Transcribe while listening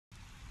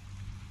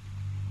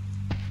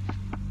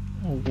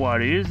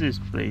What is this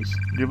place?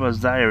 Riba's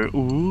diary.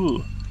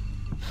 Ooh.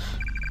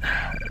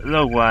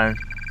 Look, one.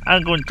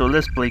 I'm going to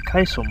Let's Play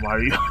Kaizo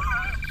Mario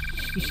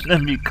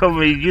and become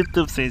a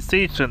YouTube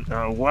sensation.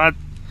 What?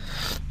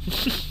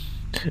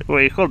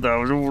 Wait, hold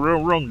on.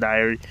 Wrong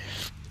diary.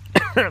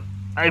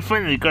 I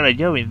finally got a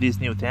job in this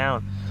new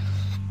town.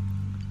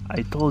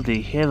 I told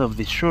the head of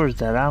the church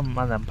that I'm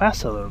an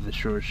ambassador of the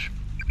church.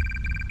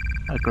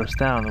 Across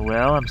town,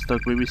 well, I'm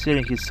stuck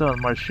babysitting his son,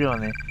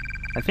 Marcione.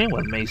 I think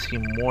what makes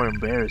him more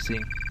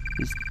embarrassing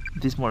is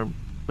this more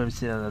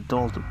babysitting an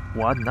adult.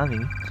 What?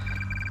 Nothing.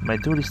 My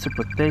duty is to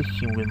protect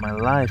him with my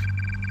life.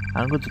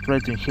 I'm going to try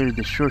to inherit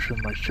the church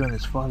when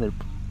Marcione's father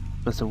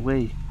passes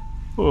away.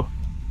 Oh.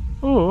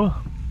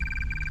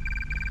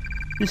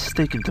 This is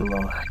taking too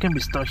long. I can't be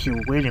stuck here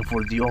waiting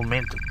for the old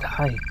man to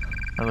die.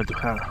 I'm going to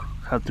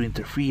have to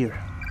interfere.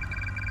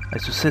 I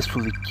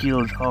successfully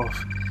killed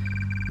off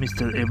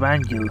Mr.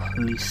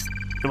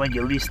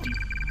 Evangelisti.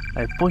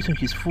 I poisoned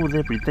his food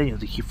every day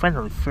until he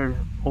finally fell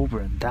over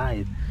and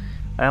died.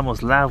 I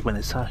almost laughed when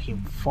I saw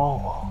him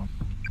fall.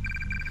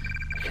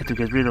 I had to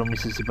get rid of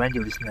Mrs.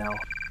 Evangelist now,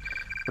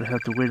 but I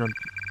have to wait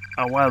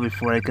a while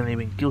before I can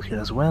even kill her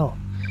as well.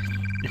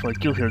 If I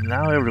kill her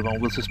now, everyone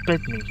will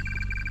suspect me.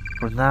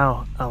 For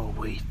now, I'll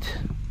wait.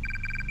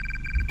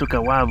 It took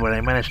a while, but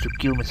I managed to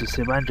kill Mrs.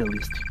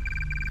 Evangelist.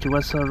 She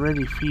was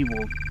already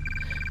feeble.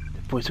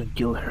 The poison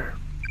killed her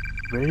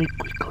very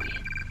quickly.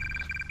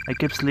 I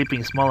kept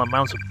slipping small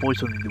amounts of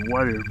poison in the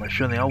water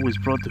Marcione always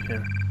brought to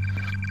her.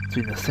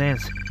 So in a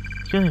sense,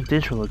 he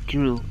unintentionally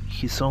killed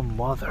his own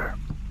mother.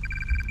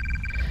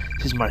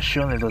 Since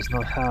Marcione does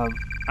not have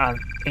an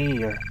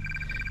heir,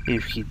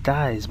 if he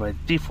dies by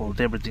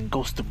default everything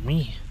goes to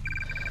me.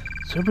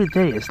 So every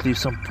day I slip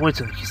some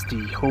poison in his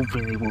tea,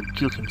 hoping it will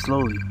kill him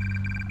slowly.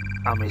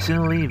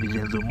 Amazingly, it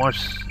didn't do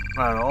much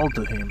at all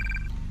to him.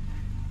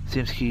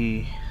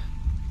 He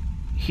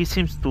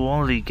seems to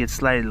only get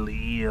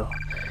slightly ill.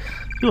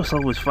 He was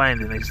always fine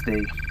the next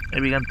day. I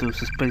began to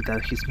suspect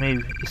that his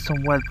maid is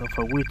somewhat of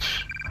a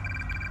witch.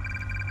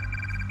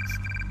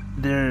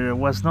 There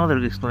was no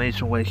other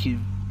explanation why he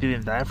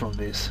didn't die from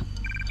this.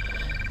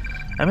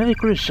 I met a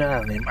curious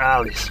child named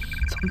Alice.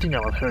 Something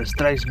about her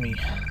strikes me.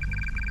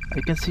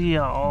 I can see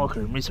all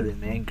her misery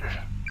and anger.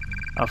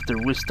 After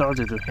we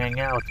started to hang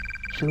out,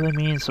 she let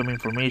me in some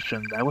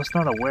information that I was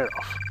not aware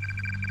of.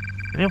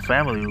 A new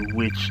family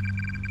which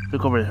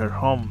took over her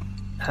home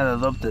had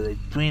adopted a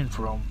twin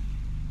from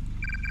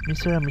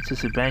Mr. and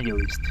Mrs.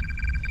 Evangelist.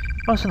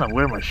 I wasn't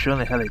aware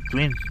Marcione had a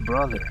twin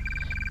brother.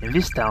 In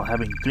this town,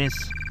 having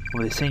twins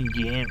of the same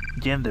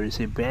gender is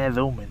a bad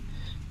omen.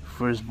 The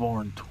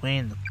firstborn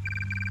twin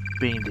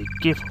being the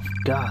gift of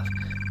God,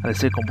 and the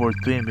second-born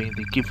twin being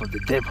the gift of the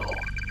devil.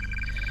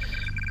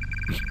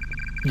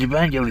 The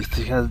Evangelist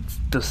had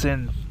to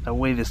send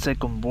away the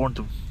second-born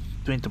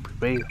twin to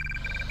prevail,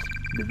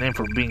 the name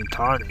from being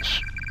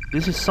tarnished.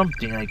 This is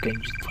something I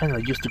can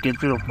finally use to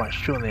get rid of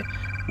Marcione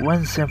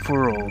once and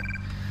for all.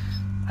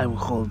 I will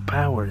hold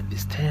power in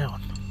this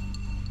town.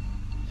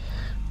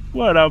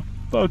 What a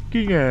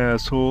fucking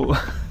asshole.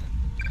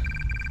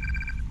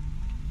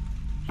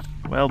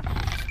 Well,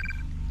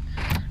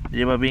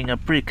 Riba being a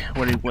prick,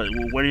 what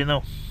do you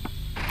know?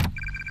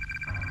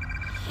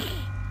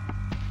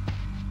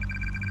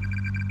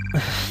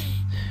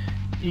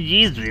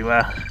 Jeez,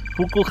 Riba,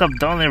 who could have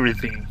done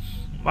everything?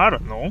 I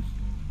don't know.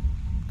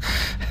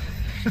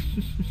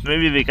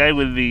 Maybe the guy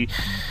with the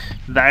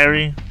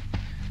diary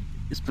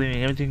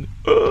explaining everything.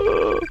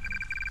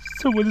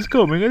 Someone is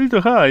coming, I need to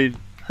hide.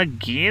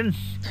 Again?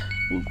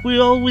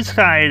 We're always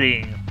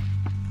hiding.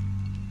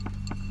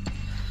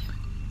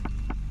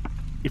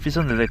 If it's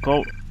under the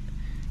cover,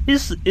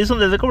 it's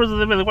under the covers of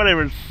the bed,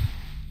 whatever.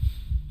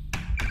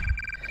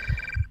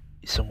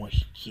 Is someone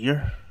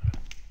here?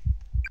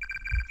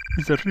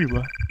 It's a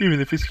Riba.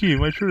 Even if it's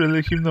him, I should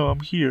let him know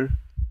I'm here.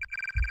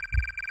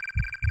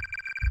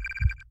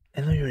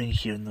 I know you're in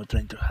here not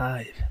trying to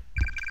hide.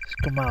 Just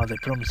come out, I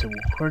promise I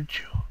won't hurt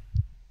you.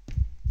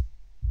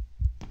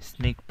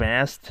 Sneak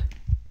past?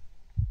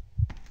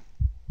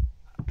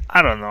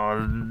 I don't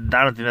know,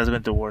 I don't think that's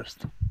going to work.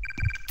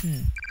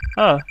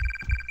 Ah,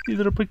 you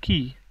drop a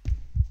key.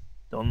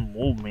 Don't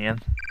move, man.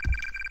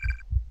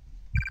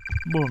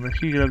 Bummer,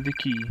 he grabbed the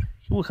key.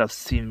 He would have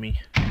seen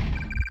me.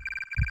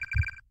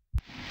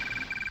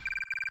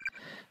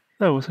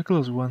 That was a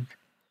close one.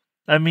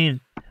 I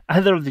mean, I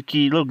dropped the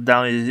key, look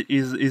down,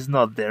 is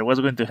not there. What's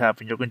going to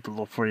happen? You're going to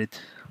look for it.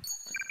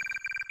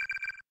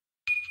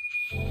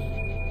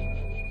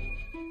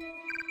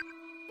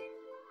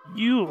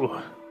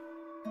 You're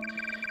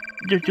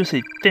just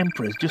a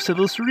temptress, you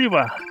seduced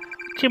Riba.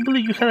 Can't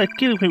believe you had a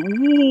kid with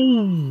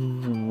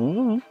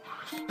me.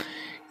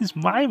 He's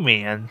my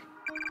man.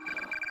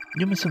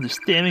 You're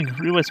misunderstanding.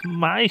 Riba's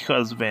my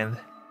husband.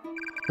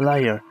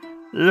 Liar.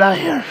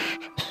 Liar.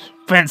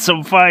 Pants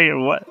on fire.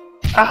 What?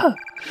 Ah!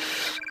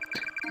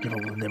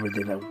 Riba will never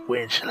date a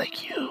wench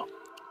like you.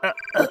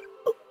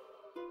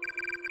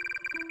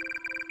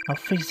 I'll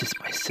face this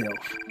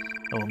myself.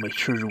 I will make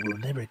sure you will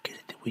never get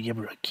it the way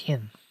ever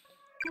again.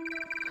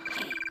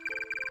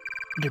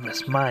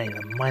 Riba's mine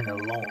and mine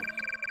alone.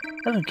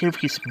 I don't care if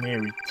he's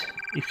married,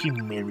 if he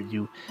married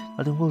you,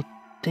 nothing will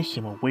take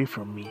him away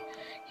from me.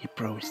 He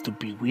promised to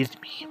be with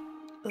me.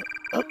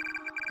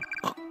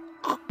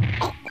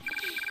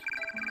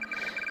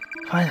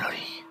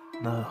 Finally,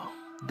 now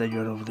that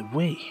you're out of the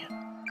way,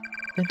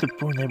 time to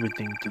burn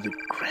everything to the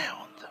ground.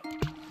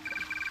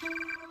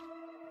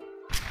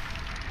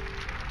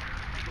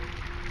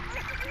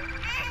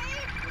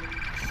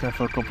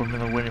 After a couple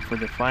minutes waiting for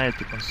the fire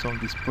to consume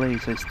this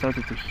place, I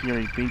started to hear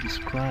a baby's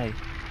cry.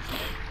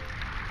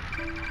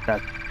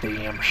 That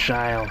damn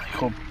child, I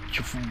hope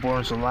she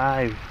burns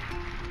alive.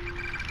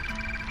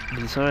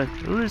 Elizabeth,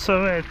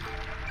 Elizabeth!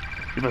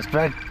 He was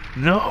back.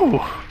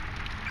 No!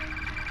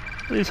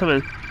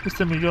 Elizabeth, please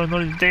tell me you're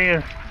not in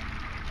there.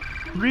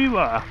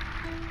 Riba!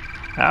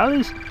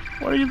 Alice,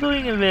 what are you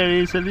doing in there?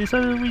 Is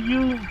Elizabeth with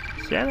you?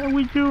 Is Anna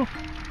with you?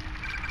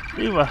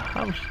 Riba,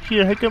 I'm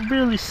here, I can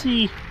barely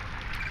see.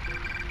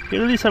 Get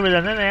Elizabeth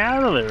and Anna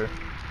out of there.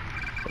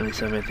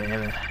 Elizabeth and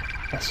Anna,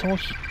 that's all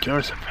he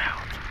cares about.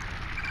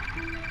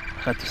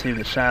 I had to save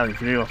the child. If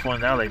Riba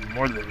found out I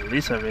murdered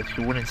Elizabeth,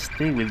 he wouldn't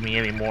stay with me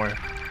anymore.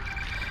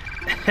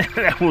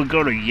 I would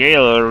go to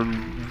jail or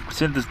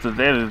sentenced to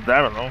death,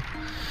 I don't know.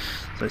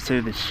 So I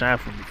saved the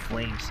child from the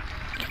flames.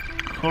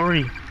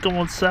 Hurry, come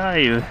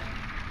outside.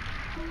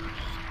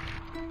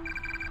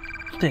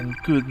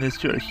 Thank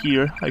goodness you're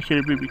here. I hear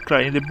a baby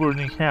cry in the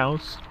burning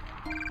house.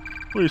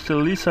 Where is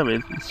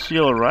Elizabeth? Is she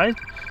alright?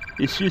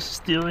 Is she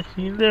still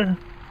in there?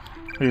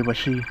 But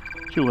she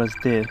was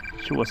dead.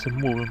 She wasn't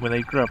moving when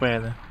I grabbed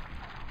Anna.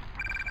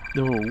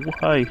 No,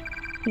 why?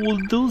 Who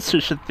would do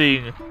such a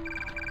thing?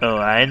 Oh,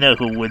 I know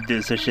who would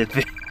do such a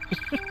thing.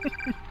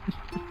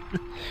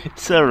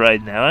 It's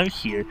alright now, I'm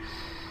here.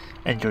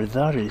 And your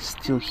daughter is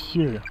still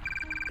here.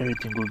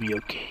 Everything will be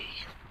okay.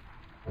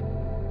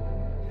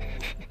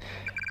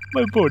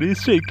 My body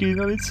is shaking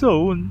on its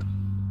own.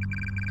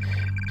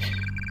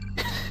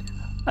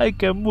 I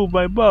can move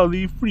my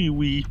body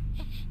freely.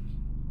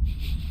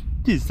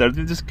 This is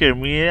starting to scare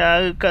me.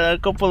 I got a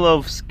couple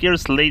of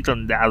scares late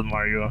on that,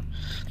 Mario.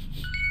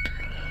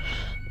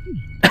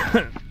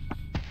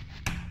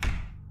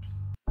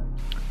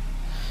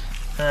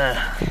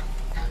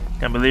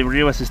 Can't believe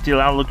Rivas is still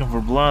out looking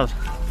for blood.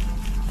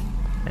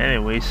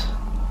 Anyways,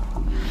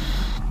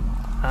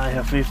 I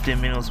have 15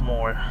 minutes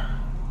more.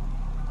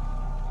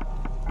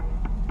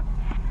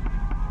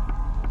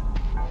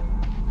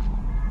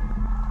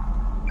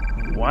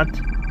 What?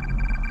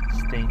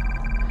 Stain.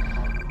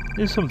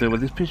 There's something about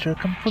this picture.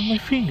 I can't put my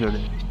finger in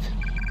it.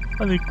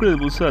 An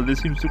incredible sadness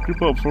seems to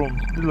creep up from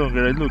the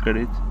longer I look at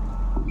it.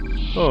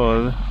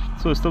 Oh,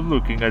 so I stopped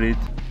looking at it.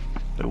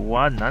 But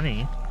what,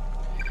 Nani?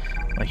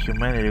 My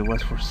humanity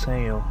was for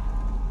sale,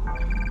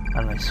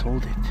 and I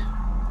sold it.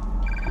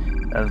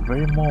 That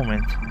very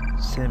moment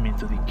sent me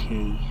into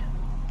decay.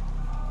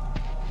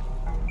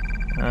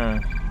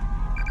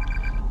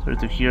 Sorry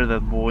to hear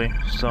that, boy,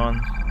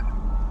 son,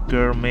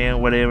 girl,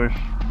 man, whatever.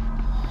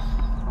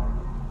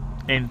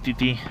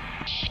 Entity.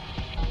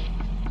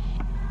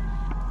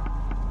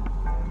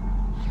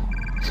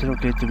 Is it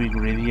okay to be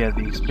greedy at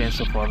the expense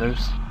of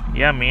others?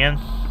 Yeah, man.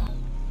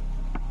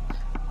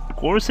 Of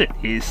course it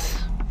is.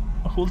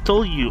 Who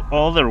told you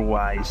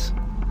otherwise?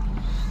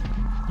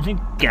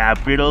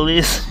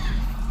 Capitalist.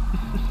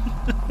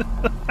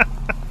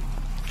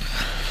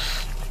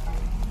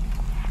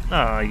 Oh,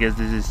 I guess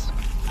this is...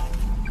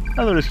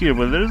 I thought it's here,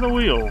 but there's no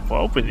way of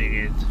opening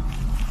it.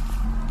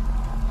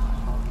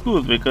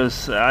 Good,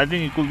 because I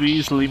think it could be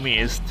easily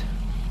missed.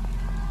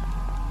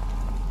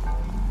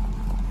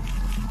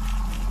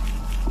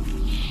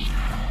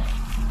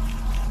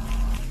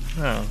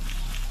 Oh.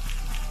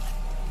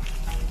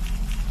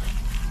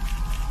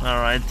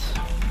 Alright.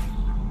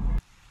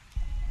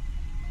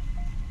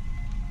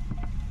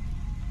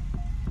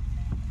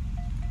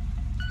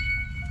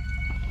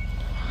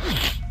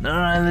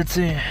 Alright, let's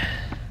see.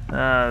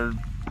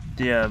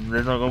 Yeah,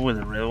 let's not go with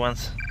the red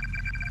ones.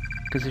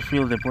 Because I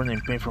feel the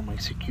burning pain from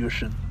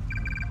execution.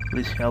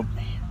 Please help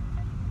me.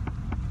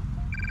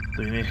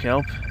 Do you need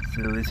help? Is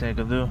that the least thing I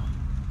can do?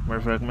 More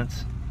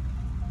fragments?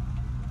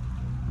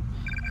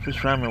 First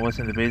fragment was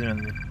in the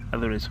basement of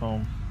Adori's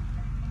home.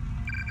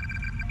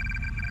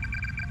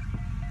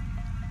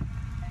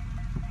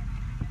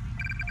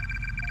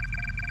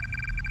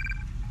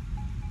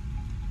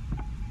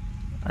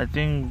 I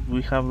think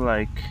we have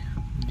like,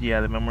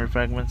 yeah, the memory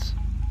fragments.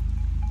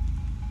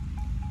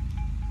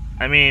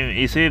 I mean,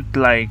 is it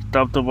like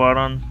top to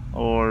bottom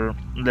or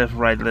left,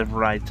 right, left,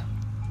 right?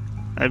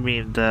 I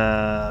mean, you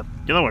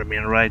know what I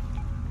mean, right?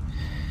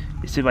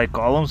 Is it by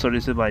columns or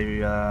is it by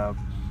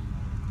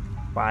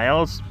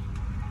files?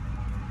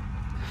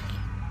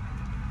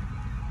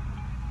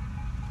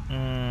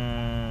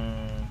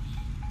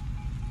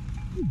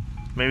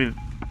 Maybe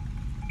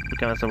we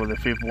can start with the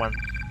fifth one.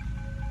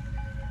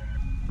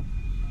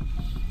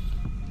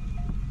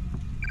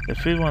 The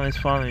fifth one is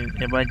found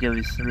in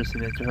Evangelist's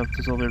residence. You have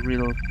to solve a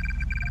riddle.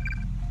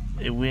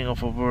 A wing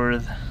of a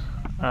bird.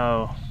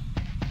 Oh.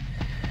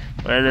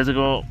 Alright, let's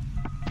go.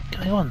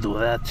 Can I go and do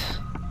that?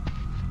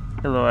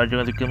 Hello, are you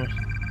going to kill me?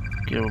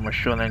 Yeah,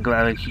 Machone, I'm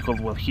glad that he got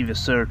what he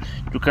deserved.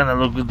 You kinda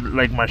look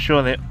like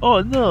Machone.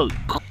 Oh no!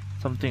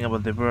 Something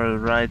about the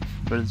bird, right?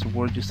 Bird's the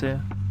word you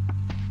said?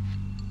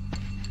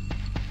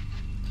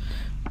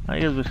 I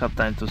guess we have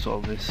time to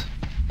solve this.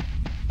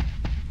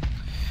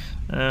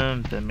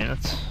 10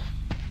 minutes.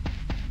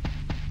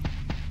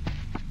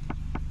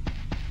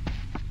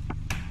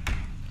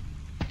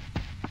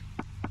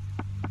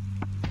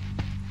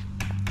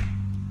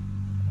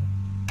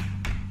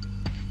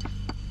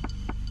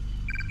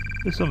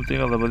 There's something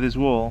odd about this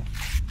wall.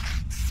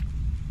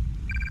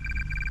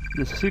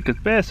 There's a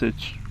secret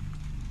passage.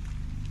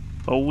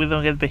 Oh, we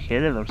don't get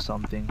beheaded or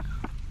something.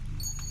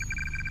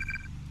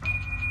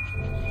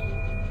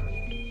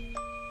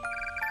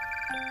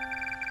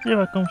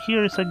 Riba, come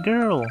here, it's a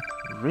girl.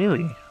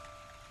 Really?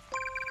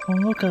 Oh,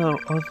 look at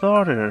our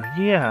daughter.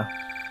 Yeah.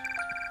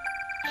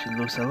 She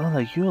looks a lot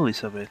like you,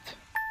 Elizabeth.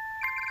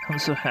 I'm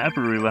so happy,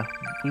 Riba.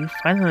 We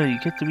finally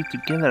get to be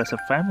together as a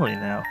family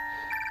now.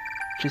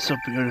 She's so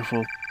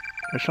beautiful.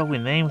 What shall we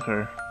name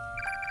her?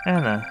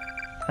 Anna.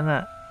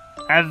 Anna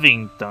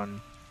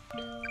Addington.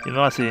 You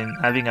know, as in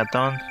adding a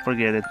ton?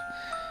 Forget it.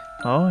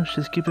 Oh,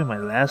 she's keeping my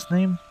last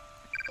name?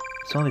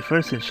 It's only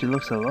fair since she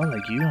looks a lot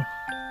like you.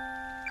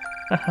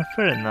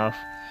 Fair enough.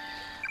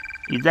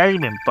 Is that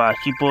even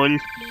possible?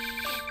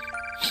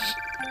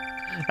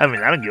 I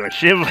mean, I don't give a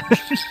shit.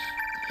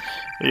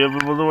 You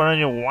people do whatever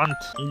you want.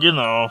 You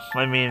know,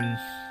 I mean,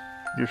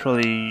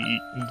 usually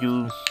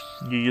you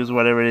use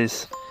whatever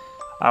is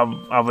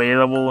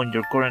available in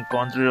your current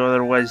country.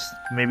 Otherwise,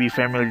 maybe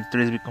family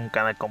trees become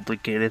kind of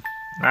complicated.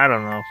 I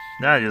don't know.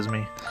 That's just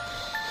me.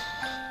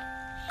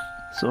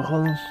 So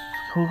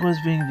who was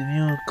being the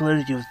new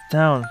clergy of the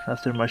town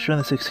after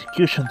Machone's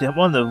execution? The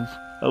amount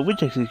of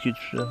witch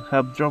execution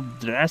have dropped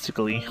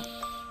drastically.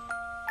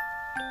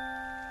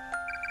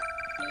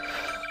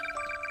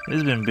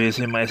 It's been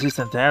busy. My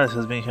assistant Alice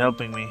has been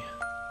helping me.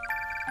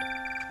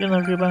 You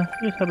know, Riba,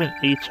 you haven't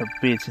aged a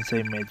bit since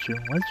I met you.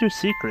 What's your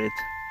secret?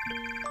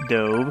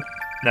 Dope?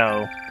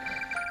 No.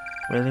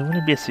 Well, it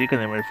wouldn't be a secret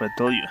anymore if I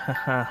told you.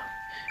 Haha.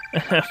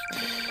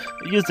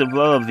 Use the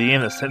blood of the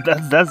innocent.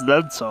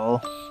 That's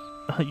all.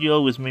 You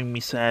always make me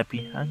so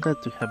happy. I'm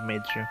glad to have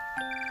met you.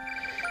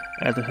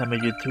 Glad to have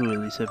met you too,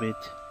 Elizabeth.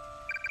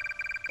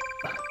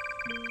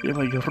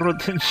 Riba, you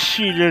rotten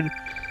cheater.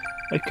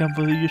 I can't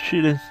believe you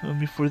cheated on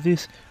me for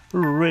this,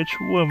 wretched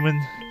woman.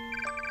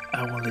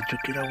 I won't let you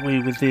get away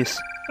with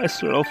this. I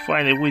swear I'll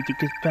find a way to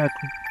get back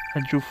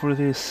at you for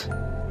this.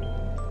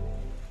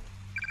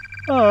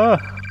 Ah!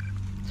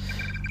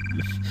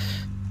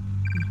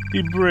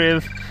 Deep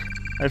breath.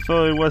 I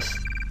thought it was...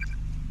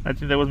 I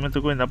think that was meant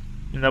to go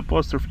in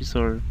apostrophes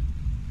or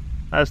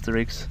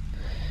asterisks.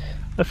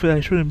 I feel I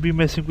shouldn't be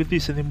messing with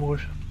this anymore.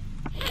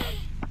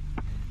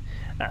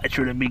 I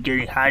shouldn't be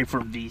getting high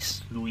from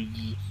this,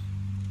 Luigi.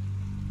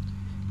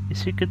 A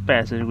secret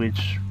passage,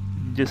 which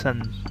just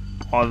an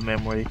odd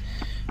memory.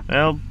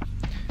 Well,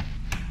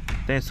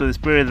 thanks to the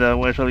spirit that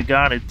we actually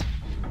got it.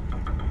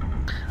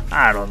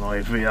 I don't know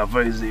if we have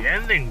faced the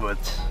ending, but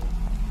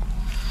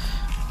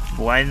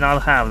why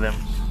not have them,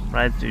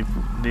 right?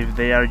 If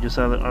they are just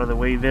all the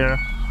way there,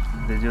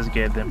 they just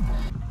get them.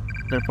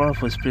 Their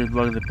powerful spirit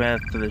block the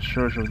path to the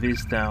church of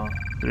this town.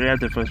 The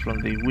artifacts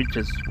from the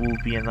witches will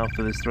be enough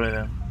to destroy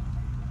them.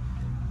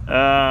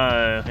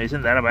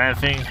 Isn't that a bad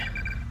thing?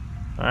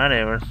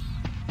 Whatever.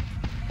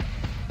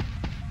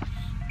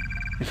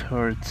 It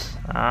hurts.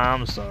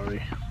 I'm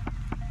sorry.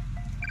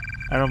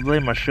 I don't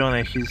blame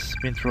Machone, he's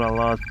been through a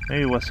lot.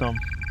 Maybe it was some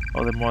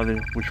other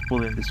mother which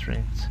pulled in the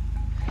strings.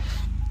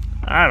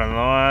 I don't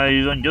know,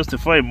 you don't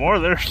justify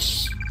murder.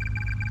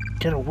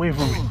 Get away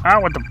from me.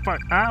 Ow, what the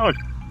fuck? Ouch!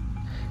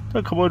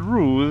 Talk about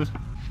rude.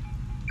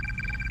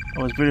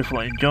 I was beautiful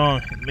and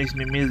young. It makes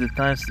me miss the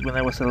times when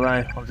I was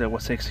alive until I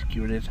was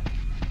executed.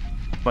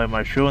 By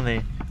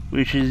Machone,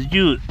 which is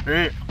you.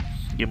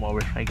 Game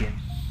over again.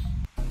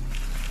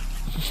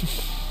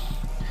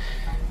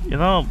 You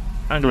know,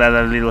 I'm glad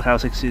that little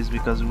house exists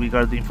because we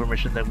got the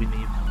information that we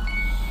need.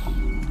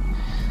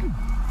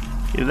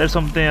 If there's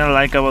something I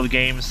like about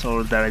games,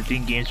 or that I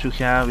think games should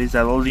have, is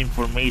that all the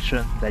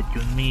information that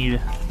you need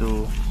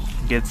to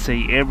get,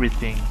 say,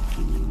 everything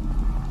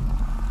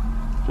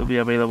should be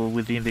available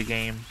within the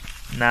game.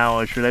 Now,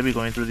 or should I be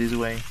going through this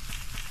way?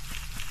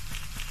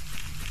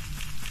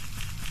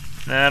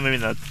 Nah, maybe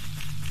not.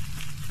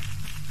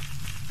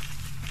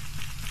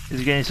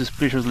 It's getting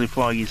suspiciously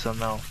foggy, so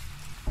no.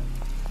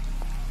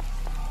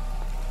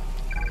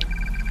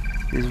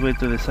 This way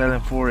to the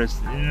silent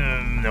forest.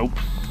 Nope.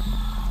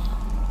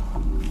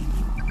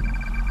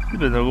 You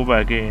better go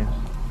back in.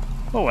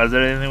 What was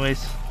there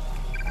anyways?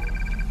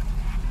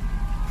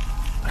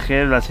 A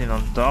head blasting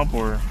on top,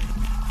 or...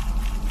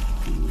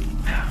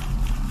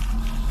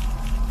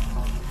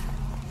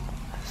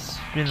 It's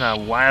been a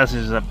while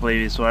since I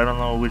played this, so I don't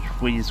know which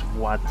way is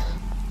what.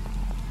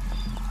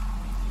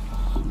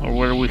 Or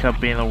where we have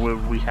been or where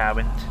we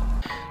haven't.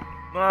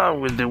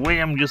 With the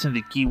way I'm using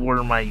the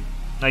keyboard, my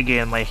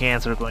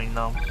hands are going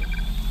numb.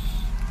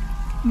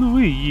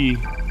 Luigi,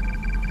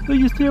 let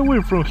you stay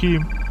away from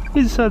him.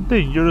 He's a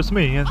dangerous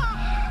man.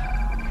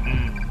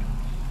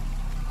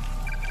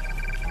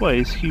 Why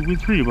is he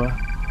with Riba?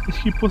 Is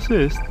he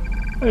possessed?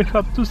 I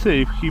have to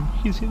save him.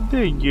 He's in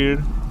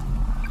danger.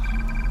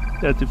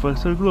 The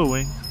artifacts are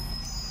glowing.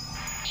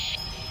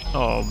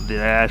 Oh, did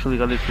I actually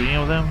get the 3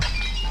 of them?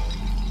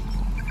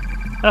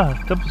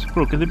 Ah, that was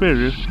broken the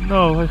barrier.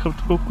 No, I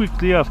have to go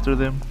quickly after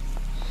them.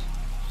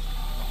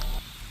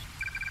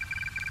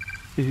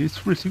 It's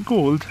freezing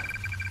cold.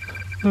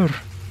 Nur,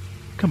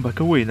 come back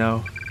away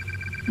now.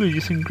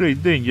 Luigi's in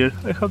great danger.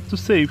 I have to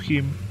save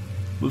him.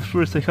 But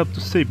first I have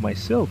to save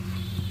myself.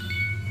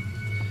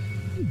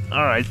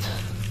 Alright.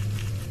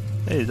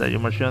 Hey, is that your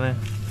Marcione?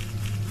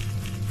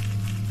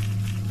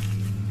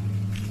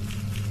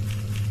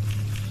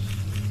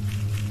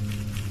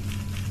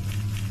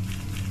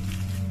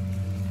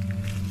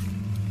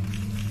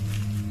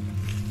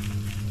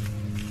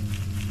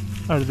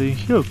 Are they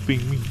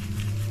helping me?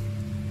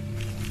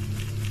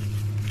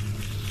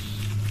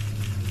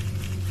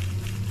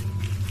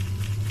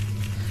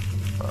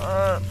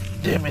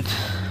 Damn it.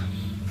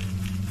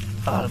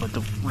 I'm going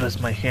to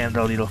rest my hand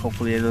a little.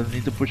 Hopefully I don't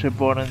need to push a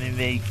button in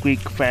a quick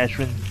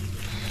fashion.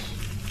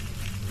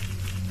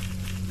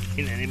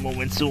 In any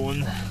moment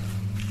soon.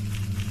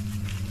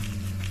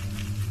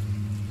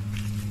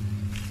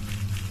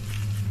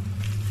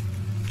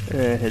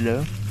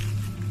 Hello?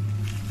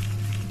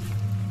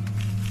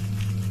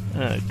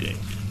 Okay.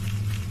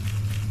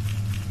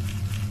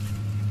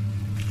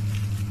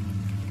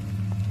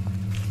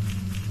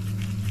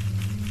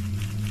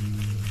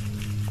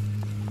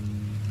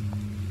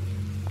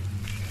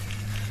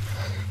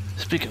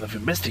 Speaking of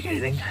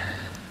investigating,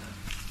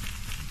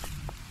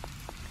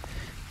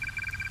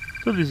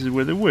 so this is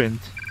where they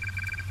went.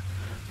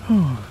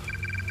 Oh,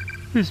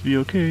 please be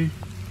okay.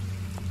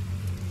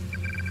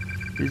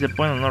 This is the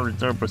point of no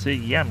return per se.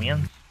 Yeah,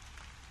 man.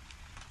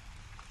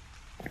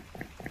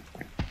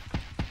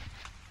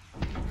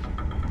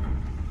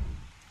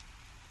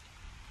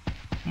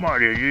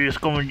 Mario, you're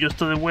just coming just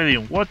to the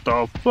wedding. What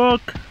the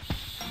fuck?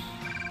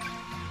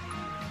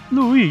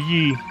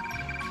 Luigi!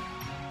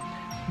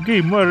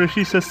 Gay marriage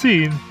is a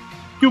sin.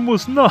 You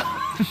must not.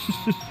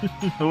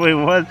 Wait,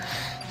 what?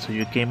 So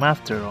you came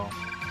after all?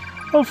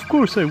 Of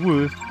course I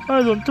would.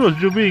 I don't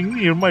trust you being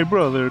near my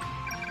brother.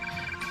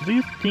 Do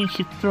you think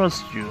he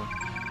trusts you?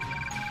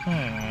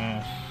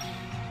 I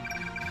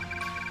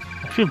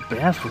feel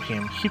bad for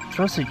him. He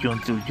trusted you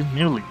until you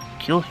nearly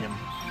killed him.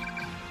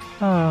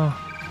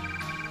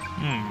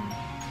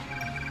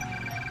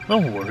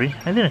 Don't worry,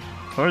 I didn't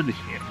hurt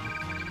him.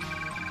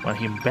 Want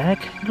him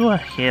back? Go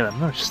ahead, I'm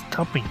not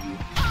stopping you.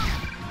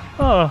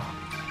 Why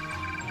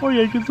are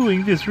you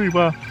doing this,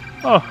 Riba?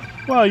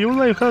 Wow, your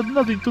life had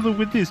nothing to do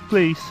with this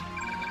place.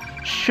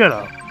 Shut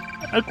up.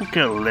 I could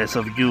care less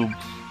of you,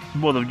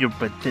 both of your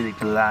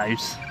pathetic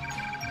lives.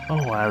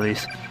 Oh,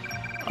 Alice.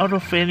 Out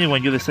of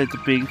anyone you decide to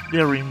pick,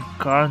 the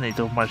reincarnate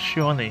of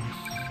Marcione.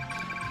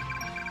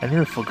 I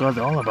nearly forgot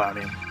all about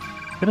him.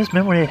 The best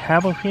memory I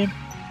have of him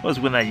was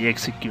when I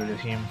executed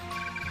him.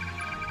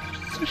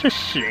 Such a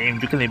shame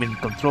you can't even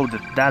control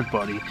that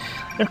body.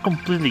 They're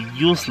completely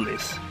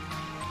useless.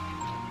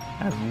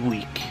 And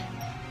weak.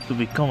 To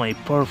become a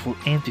powerful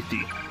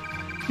entity.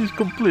 He's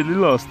completely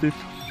lost it.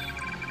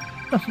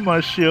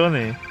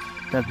 Marcione.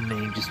 That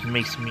name just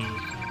makes me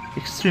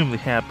extremely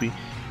happy.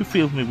 You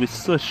fill me with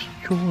such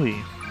joy.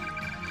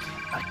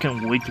 I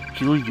can't wait to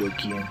kill you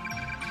again.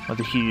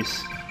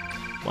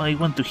 I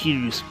want to hear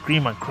you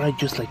scream and cry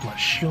just like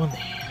Marcione.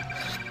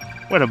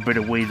 What a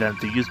better way than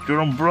to use your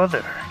own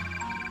brother.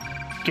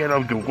 Get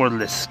out, you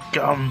worthless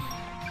scum.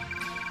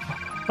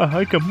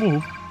 I can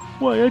move.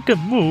 Why, I can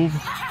move.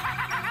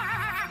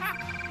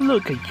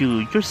 Look at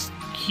you, you're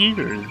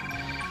scared.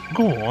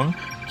 Go on,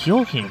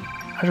 kill him.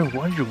 I don't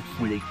want you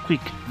with a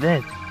quick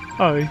death.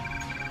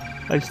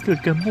 I still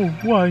can move.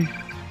 Why?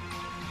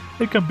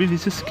 I can't be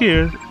this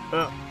scared.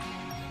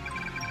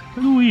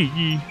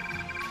 Luigi,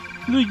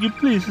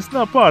 please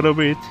snap out of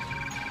it.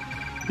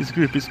 His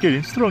grip is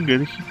getting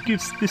stronger. He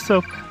gives this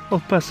up, I'll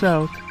pass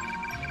out.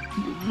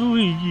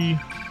 Luigi.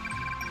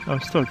 I'm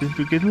starting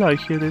to get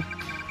lightheaded.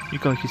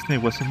 His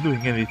name wasn't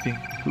doing anything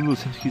to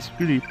loosen his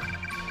grip.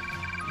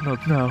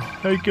 Not now.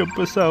 I can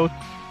pass out.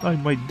 I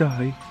might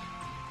die.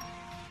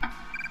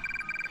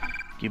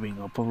 Giving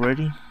up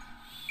already?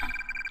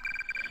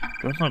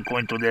 You're not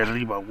going to let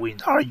Riba win,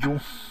 are you?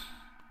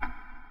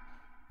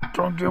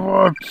 Don't give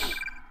up!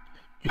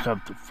 You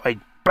have to fight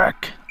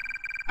back!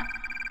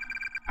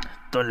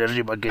 Don't let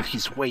Riba get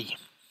his way!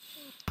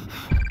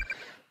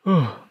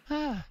 Why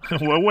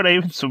would I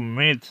even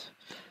submit?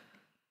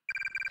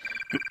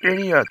 You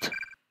idiot!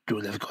 You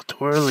left go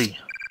too early.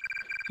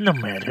 No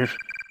matter,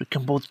 we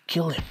can both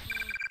kill him.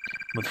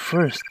 But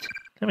first,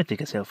 let me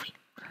take a selfie.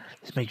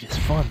 Let's make this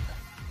fun.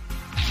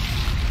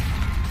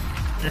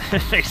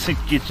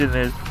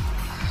 Executioner.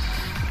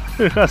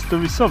 There has to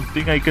be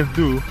something I can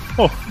do.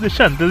 Oh, the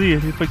chandelier.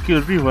 If I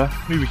kill Riba,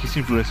 maybe his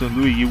influence on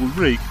Luigi will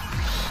break.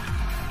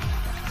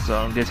 So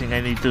I'm guessing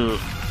I need to...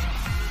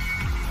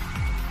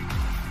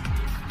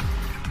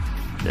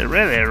 The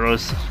red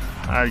arrows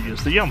are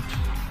used to jump.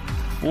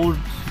 Pull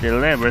the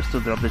levers to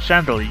drop the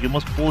chandelier. You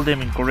must pull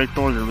them in correct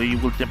order or you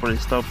will temporarily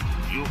stop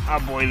You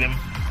avoid them.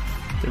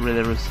 The red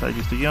arrows I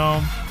used to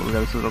jump. Or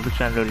else of the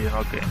chandelier.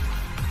 Okay.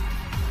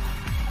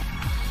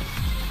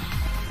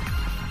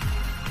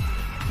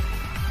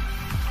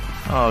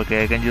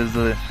 Okay, I can just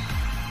do it.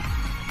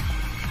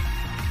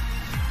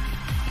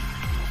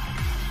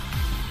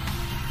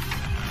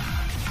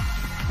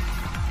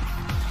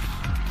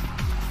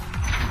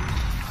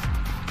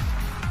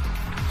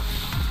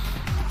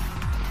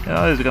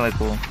 Yeah, this is kinda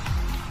cool.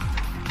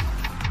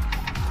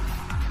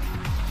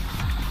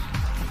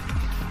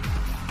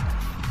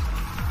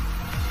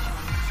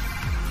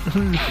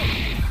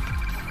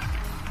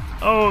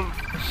 Oh,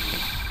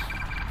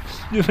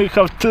 you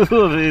have to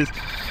do this.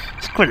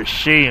 It's quite a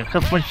shame.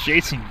 Have fun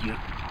chasing you.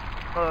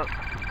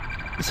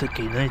 It's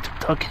okay, no need to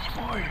talk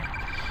anymore.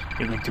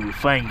 You're going to be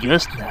fine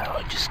just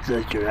now. Just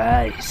close your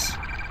eyes.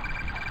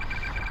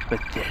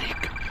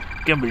 Pathetic.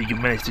 Can't believe you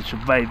managed to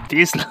survive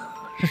this long.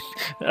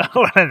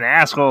 What an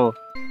asshole.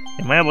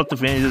 Am I about to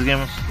finish this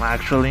game?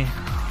 Actually.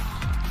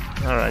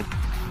 Alright.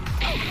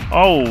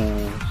 Oh.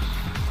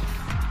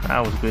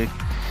 That was quick.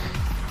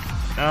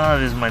 Oh,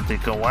 this might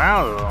take a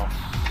while though.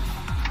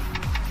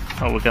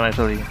 Oh, we can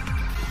actually...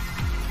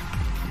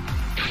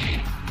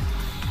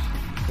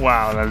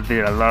 Wow, that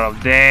did a lot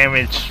of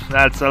damage.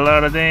 That's a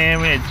lot of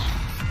damage.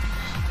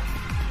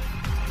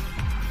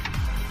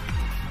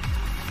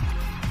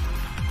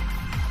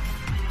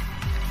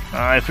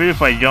 I feel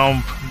if I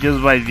jump,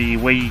 just by the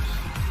way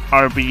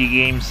RPG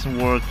games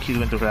work, he's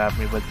going to grab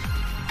me, but...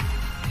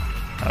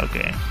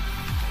 Okay.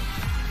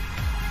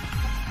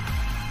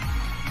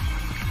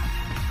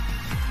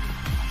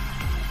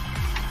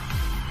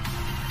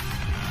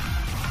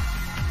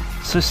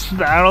 So is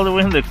that all the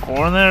way in the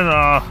corner?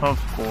 Oh, of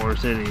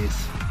course it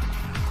is.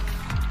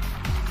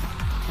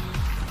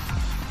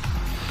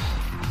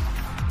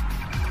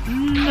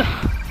 No.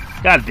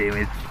 God damn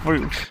it!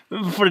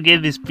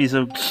 Forget this piece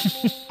of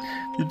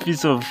this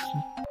piece of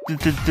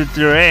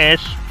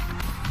trash.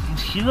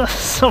 He does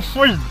so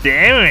much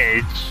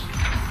damage.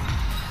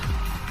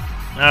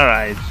 All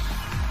right,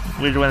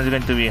 which one is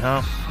going to be,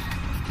 huh?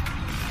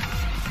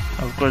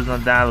 Of course,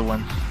 not that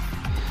one.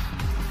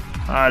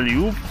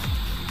 Alley-oop.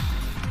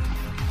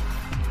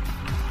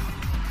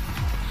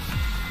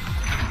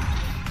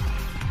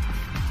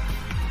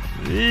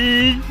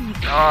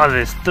 Oh,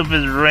 the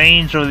stupid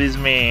range of this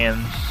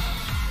man.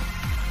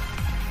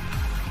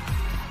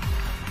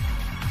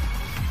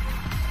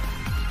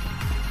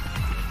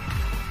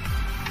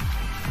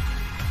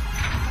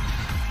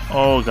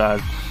 Oh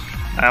god,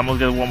 I almost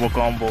get one more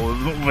combo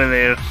over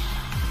there.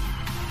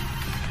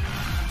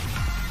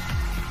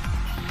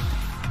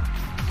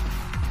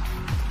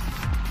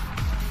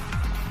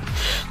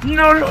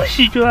 No, no,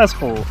 you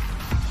asshole.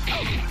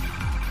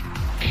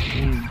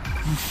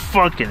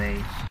 Fucking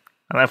A.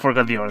 And I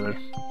forgot the order.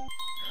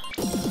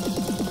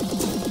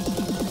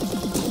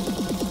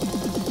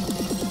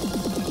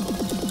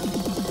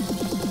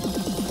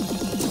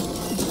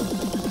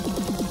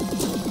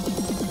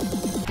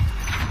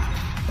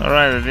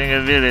 Alright, I think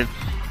I did it.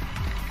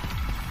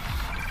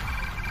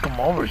 Come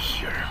over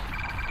here.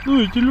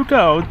 Luigi, look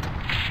out!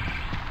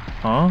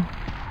 Huh?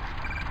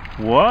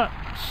 What?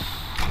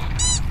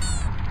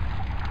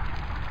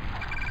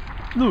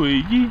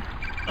 Luigi?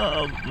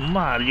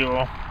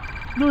 Mario.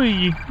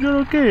 Luigi, you're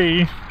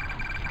okay?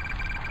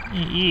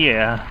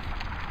 Yeah.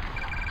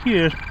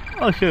 Here,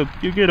 I'll help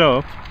you get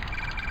up.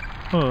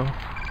 Oh.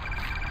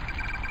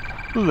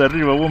 The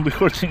Riba won't be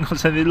hurting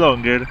us any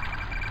longer.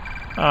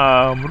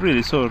 I'm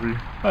really sorry.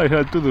 I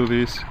had to do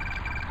this.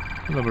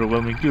 An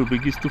overwhelming guilt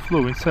begins to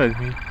flow inside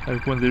me.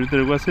 I wonder if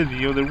there was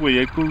any other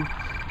way I could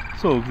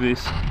solve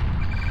this.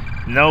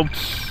 Nope.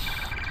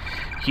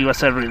 He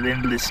was a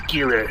relentless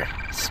killer.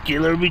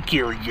 Skiller be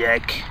killed,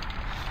 Jack.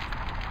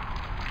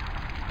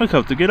 I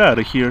have to get out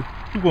of here.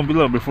 It won't be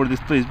long before this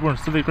place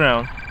burns to the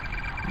ground.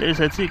 There's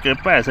a secret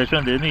passage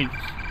underneath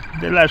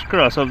the last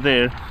cross up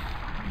there.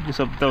 Just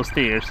up those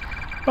stairs.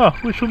 Ah,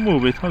 we should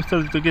move it. I'm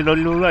starting to get a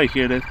little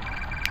lightheaded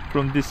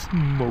from this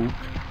smoke.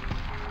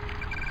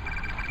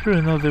 Sure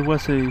enough, there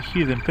was a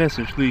hidden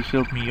passage. Lee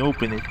helped me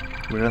open it.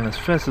 We ran as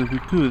fast as we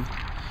could.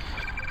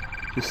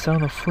 The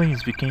sound of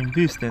flames became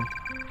distant.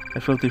 I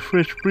felt a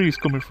fresh breeze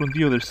coming from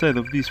the other side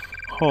of this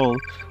hall.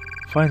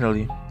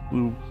 Finally,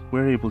 we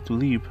were able to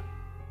leave.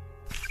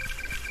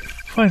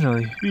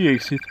 Finally, the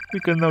exit. We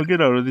can now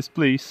get out of this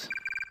place.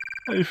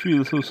 I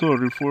feel so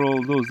sorry for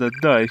all those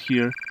that died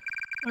here.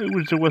 I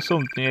wish there was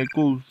something I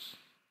could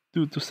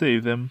do to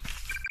save them.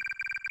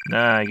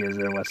 Nah, I guess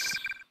there was.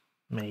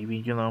 Maybe,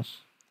 you know.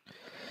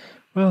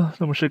 Well,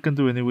 not much I can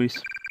do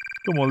anyways.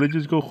 Come on, let's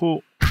just go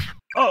home.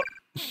 Oh!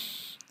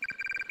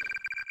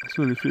 I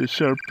suddenly feel a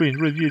sharp pain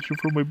radiating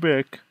from my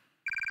back.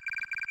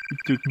 It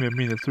took me a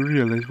minute to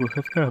realize what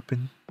had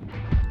happened.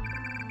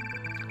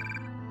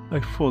 I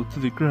fall to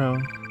the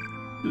ground.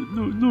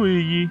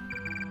 Luigi.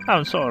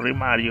 I'm sorry,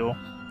 Mario.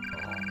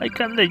 I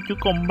can't let you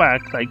come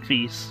back like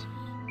this.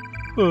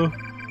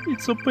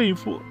 It's so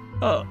painful.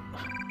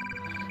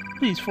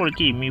 Please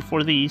forgive me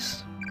for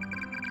this.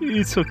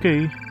 It's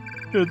okay.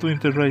 You're doing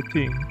the right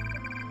thing.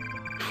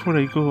 Before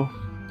I go,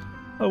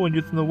 I want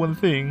you to know one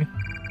thing.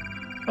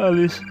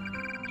 Alice,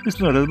 she's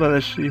not as bad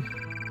as we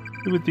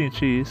think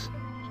she is.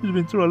 She's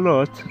been through a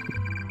lot.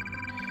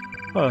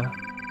 Ah,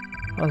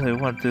 all I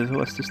wanted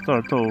was to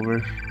start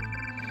over.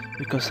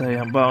 Because I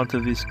am bound to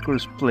this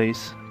cursed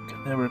place. I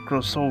can never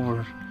cross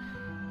over.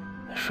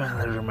 I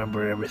finally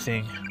remember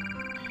everything.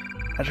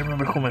 I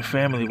remember how my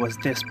family was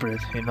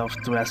desperate enough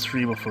to ask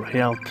Riba for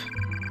help.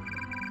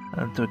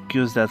 And to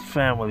accuse that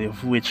family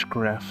of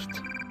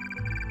witchcraft.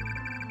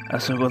 I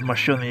saw got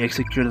Marshoni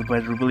executed by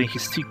revealing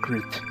his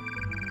secret.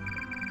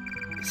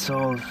 It's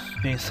all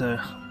things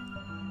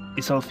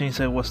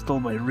I was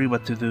told by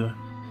Riba to do.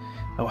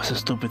 I was so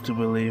stupid to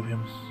believe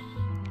him.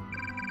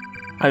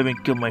 I even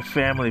killed my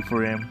family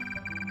for him.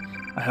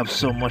 I have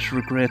so much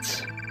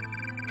regrets.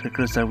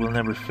 Regrets that will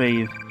never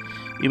fade.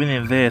 Even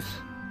in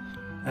death.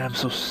 I am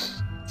so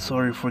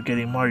sorry for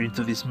getting Mario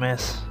into this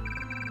mess.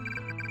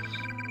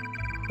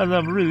 And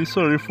I'm really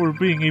sorry for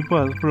being a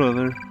bad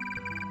brother.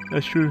 I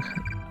should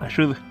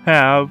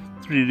have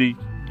treated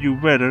you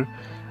better.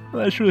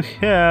 I should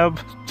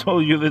have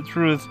told you the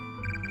truth.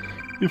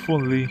 If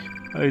only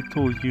I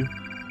told you,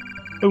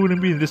 I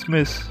wouldn't be in this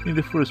mess in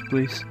the first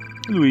place.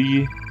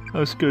 Luigi,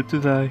 I'm scared to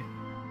die.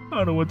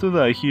 I don't want to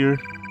die here.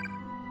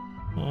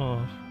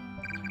 Oh.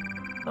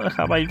 What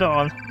have I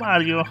done?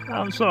 Mario,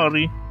 I'm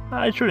sorry.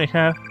 I shouldn't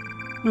have.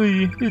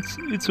 Luigi,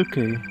 it's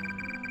okay.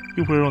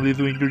 You were only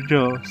doing your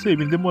job,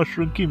 saving the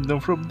Mushroom Kingdom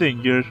from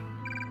danger.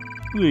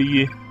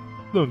 Luigi,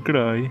 don't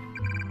cry.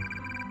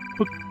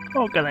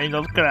 How can I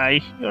not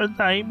cry? You're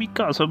dying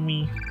because of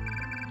me.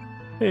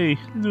 Hey,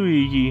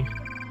 Luigi.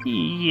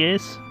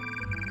 Yes?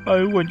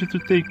 I want you to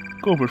take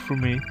over for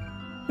me.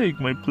 Take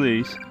my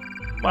place.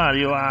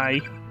 Mario,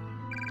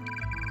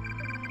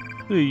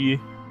 Luigi,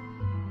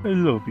 I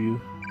love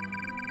you.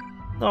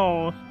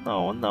 No.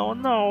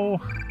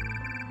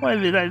 Why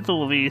did I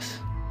do this?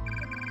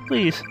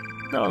 Please,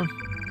 don't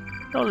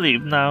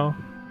leave now.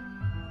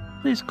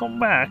 Please come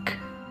back.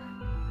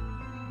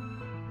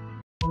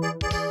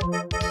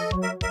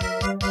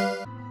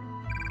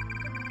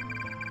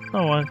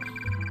 No one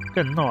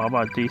can know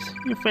about this.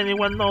 If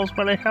anyone knows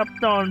what I have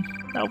done,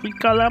 I'll be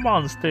called a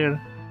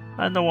monster,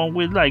 and no one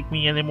will like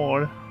me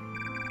anymore.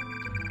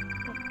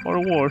 Or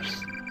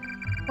worse,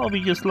 I'll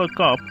be just locked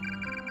up,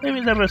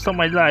 living the rest of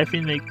my life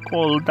in a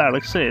cold,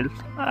 dark cell.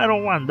 I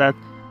don't want that.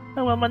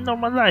 I want my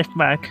normal life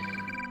back.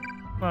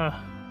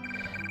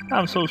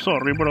 I'm so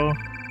sorry, bro.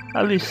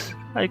 At least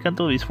I can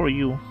do this for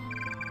you.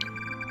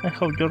 I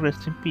hope you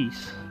rest in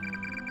peace.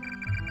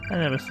 I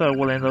never thought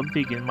we'll end up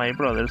digging my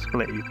brother's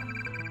grave.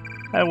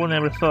 I would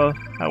never thought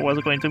I was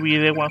going to be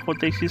the one who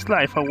takes his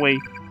life away.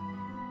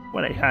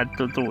 But I had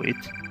to do it.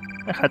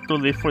 I had to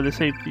live for the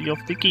safety of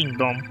the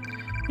kingdom.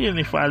 Even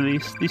if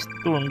Alice this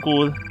turned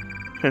good,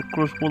 her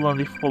curse will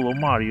only follow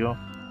Mario.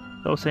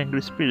 Those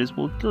angry spirits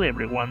will kill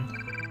everyone.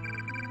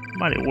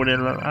 Mario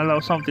wouldn't allow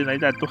something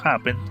like that to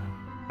happen.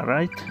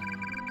 Alright?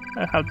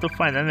 I have to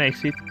find an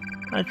exit.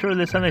 I'm sure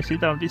there's an exit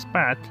down this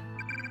path.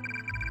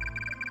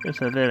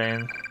 There's a dead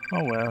end.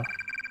 Oh well.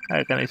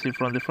 I can exit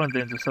from the front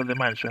entrance of the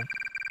mansion.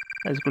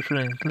 I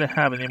shouldn't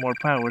have any more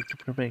power to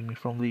prevent me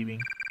from leaving.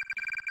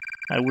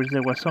 I wish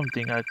there was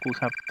something I could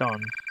have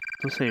done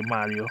to save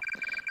Mario.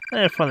 I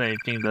never found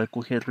anything that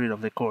could get rid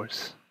of the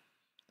curse.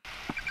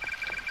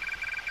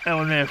 I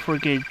will never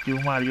forget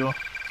you, Mario.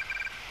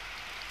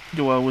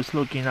 You were always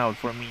looking out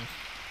for me.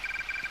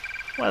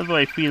 Why do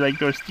I feel like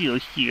you're still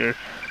here?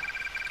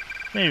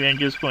 Maybe I'm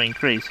just going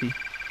crazy.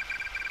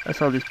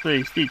 That's all this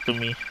place did to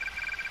me.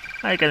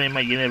 I can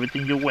imagine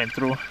everything you went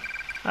through.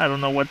 I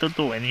don't know what to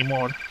do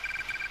anymore.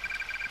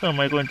 How am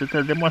I going to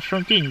tell the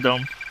Mushroom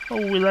Kingdom? How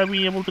will I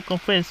be able to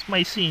confess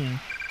my sin?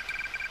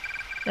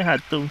 I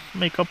had to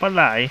make up a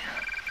lie.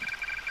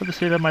 But to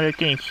say that Mario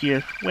came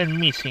here, went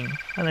missing,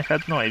 and I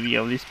had no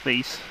idea of this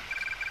place.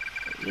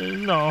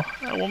 No,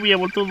 I won't be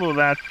able to do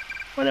that.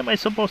 What am I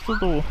supposed to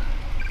do?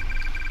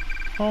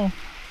 Oh,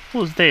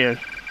 who's there?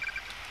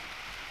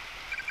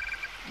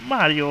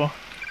 Mario!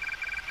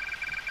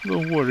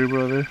 Don't worry,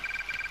 brother.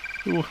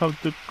 You won't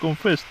have to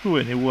confess to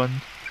anyone.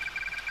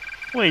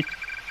 Wait.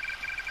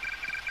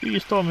 You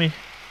just told me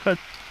I had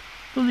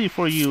to live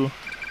for you.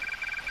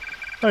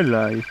 I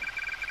lied.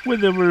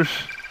 Whenever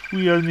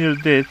we are near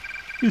death,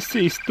 you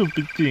say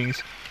stupid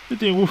things. You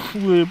think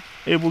we'll be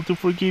able to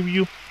forgive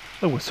you?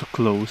 I was so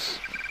close.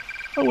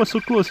 I was so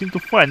close into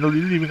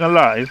finally living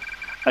alive.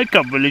 I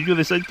can't believe you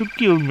decided to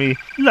kill me.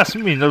 Last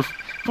minute,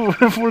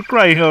 for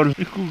crying out.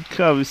 I could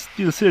have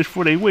still searched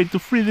for a way to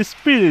free the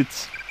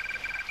spirits.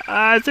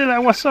 I said I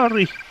was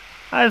sorry.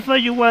 I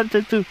thought you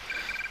wanted to.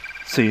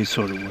 Say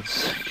sorry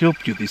once.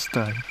 Help you this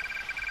time.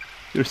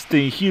 You're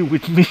staying here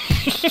with me.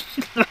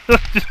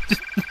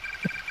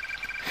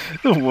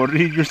 Don't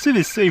worry, your city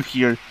is safe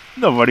here.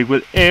 Nobody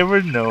will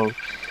ever know.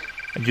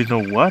 And you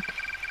know what?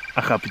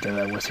 I'm happy that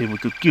I was able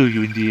to kill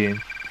you in the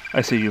end.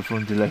 I saved you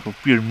from the life of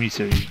pure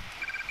misery.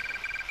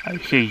 I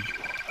hate you.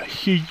 I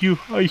hate you.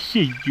 I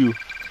hate you.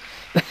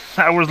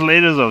 Hours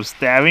later of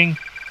stabbing.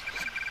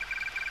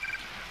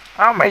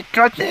 Oh my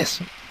goodness!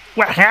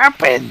 What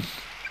happened?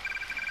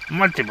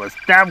 Multiple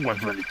stab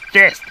wounds from the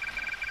chest.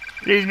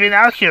 He's been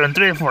out here on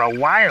trade for a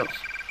while.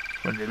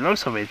 From the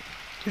looks of it,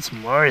 it's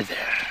murder.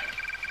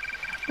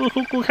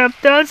 Who could have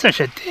done such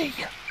a thing?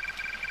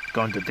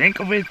 Come to think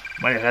of it,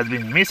 Mario has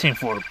been missing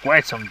for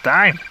quite some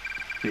time.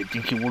 Do you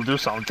think he will do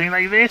something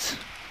like this?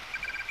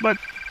 But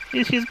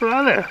he's his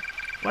brother.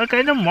 What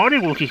kind of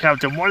motive will he have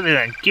to murder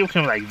and kill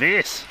him like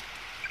this?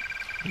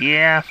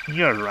 Yeah,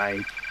 you're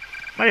right.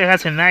 Mario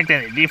hasn't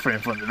acted any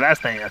different from the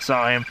last time I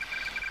saw him.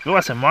 If it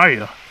wasn't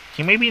Mario,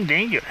 he may be in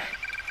danger.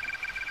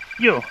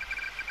 You,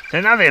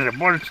 send out a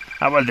report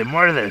about the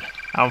murder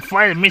and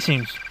file a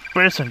missing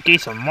person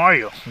case on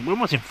Mario. We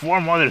must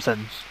inform others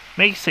and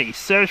make a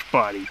search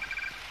party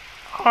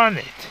on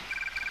it.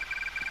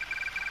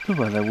 Too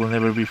bad I will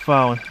never be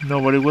found.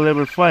 Nobody will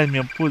ever find me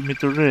and put me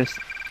to rest.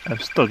 I'm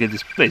stuck in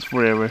this place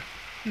forever,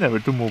 never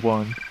to move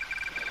on.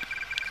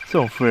 It's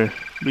unfair,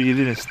 but you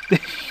didn't stay.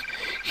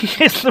 He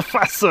has no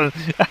fason,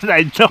 and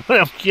I know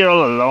I'm here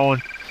all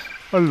alone.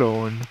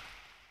 Alone.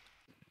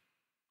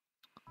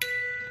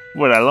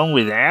 But alone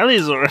with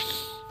Alice, or...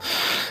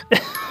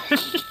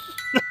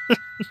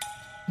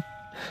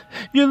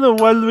 You know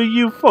what,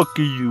 Luigi? Fuck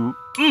you.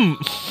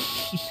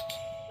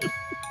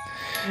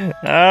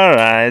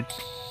 Alright.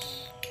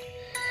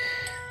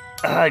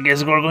 I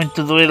guess we're going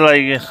to do it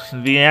like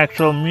the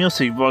actual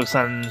music box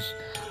and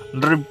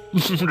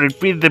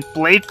repeat the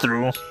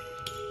playthrough.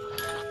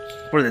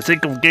 For the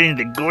sake of getting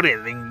the good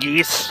ending,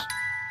 yes.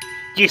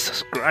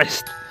 Jesus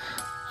Christ.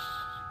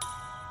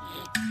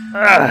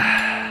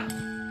 I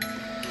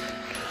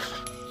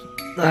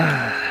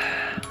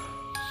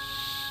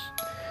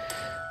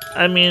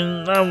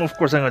mean, of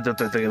course I'm going to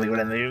try to get the good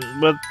ending,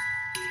 but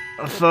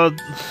I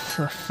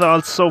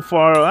thought so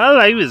far, I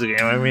like this game.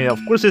 I mean, of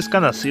course it's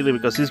kind of silly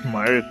because it's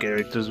Mario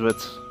characters,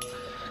 but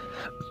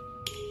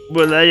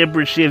I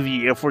appreciate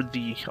the effort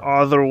the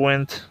author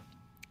went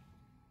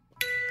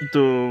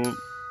to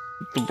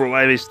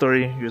provide a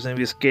story using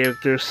these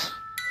characters,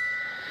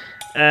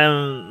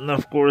 and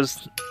of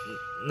course,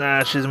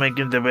 she's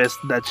making the best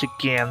that she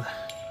can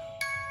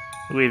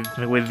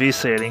with this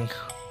setting.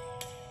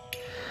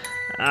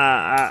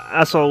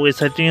 As always,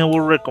 I think I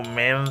would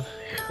recommend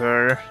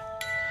her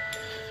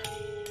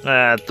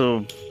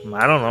to,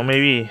 I don't know,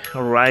 maybe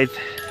write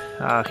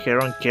her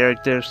own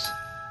characters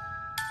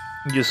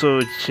just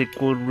so she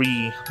could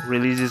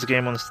release this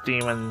game on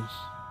Steam and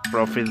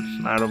profit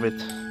out of it,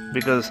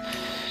 because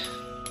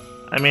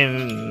I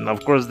mean,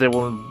 of course they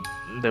will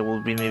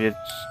be needed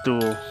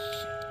to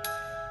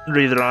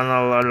rerun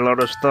a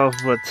lot of stuff,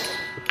 but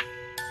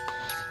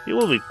it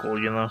will be cool,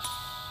 you know,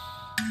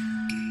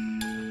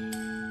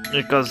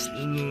 because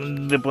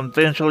the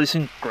potential is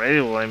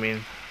incredible. I mean,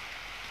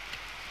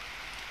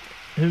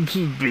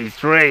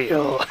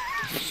 betrayal.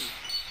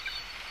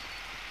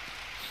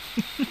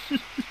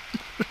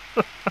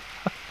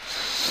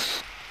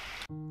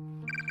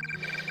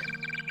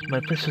 My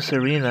precious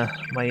Irina,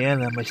 my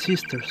Anna, my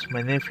sisters,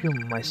 my nephew,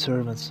 my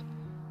servants,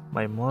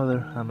 my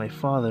mother and my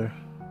father.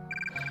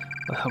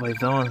 What have I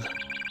done?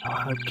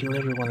 I've killed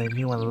everyone I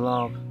knew and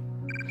loved.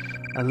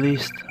 At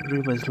least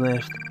Riba is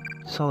left.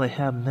 It's all I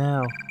have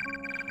now.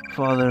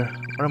 Father,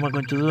 what am I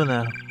going to do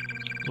now?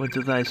 I'm going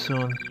to die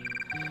soon.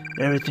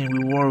 Everything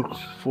we work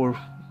for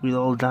will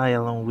all die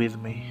along with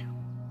me.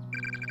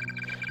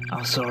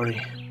 I'm sorry.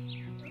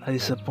 I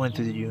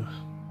disappointed you.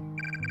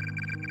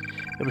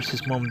 Ever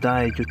since Mom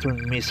died, you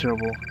turned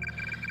miserable.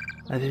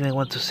 I didn't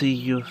want to see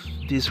you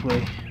this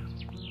way.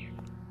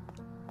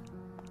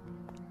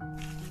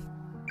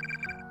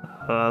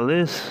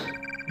 Alice?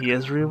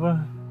 Yes,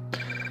 Riba?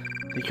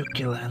 Did you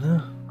kill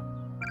Anna?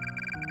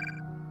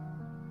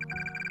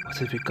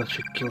 Was it because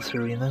she killed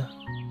Serena?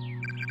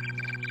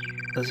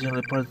 That's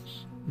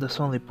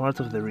only part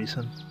of the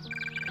reason.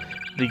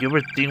 Do you ever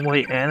think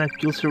why Anna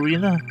killed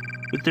Serena?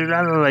 We treated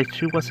Anna like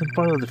she wasn't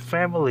part of the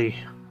family.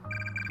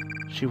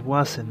 She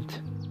wasn't.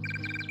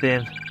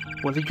 Then,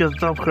 why did you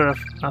adopt her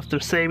after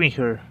saving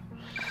her?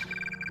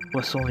 It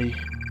was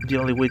the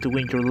only way to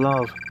win your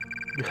love.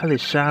 You had a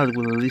child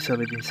with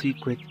Elizabeth in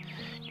secret.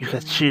 You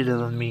had cheated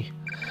on me.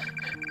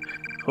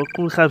 Who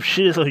could have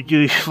cheated on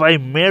you if I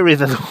married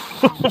that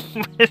woman?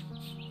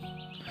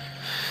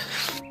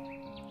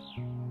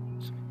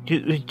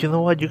 You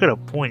know what? You got a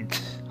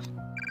point.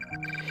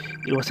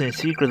 It wasn't a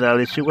secret,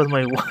 Alice. She was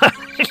my wife.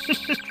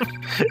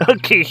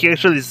 Okay, he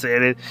actually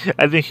said it.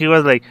 I think he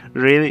was like,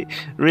 really,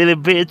 really,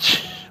 bitch.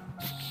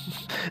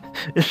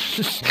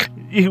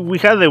 We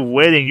had a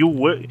wedding.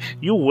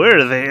 You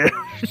were there.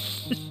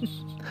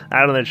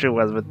 I don't know if she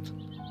was, but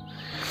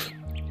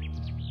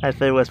I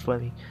thought it was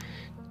funny.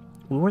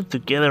 We weren't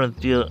together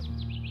until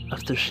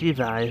after she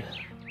died.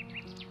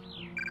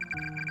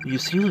 You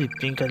seriously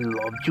think I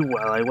loved you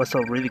while I was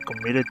already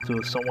committed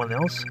to someone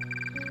else?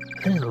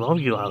 I didn't love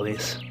you,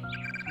 Alice.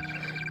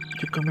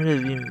 You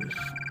committed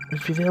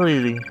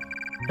infidelity.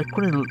 I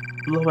couldn't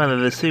love Anna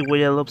the same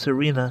way I love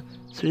Serena.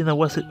 Serena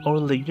was our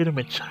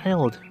legitimate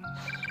child.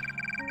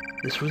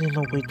 There's really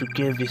no way to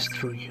get this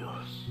through you.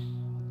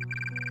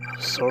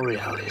 I'm sorry,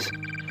 Alice.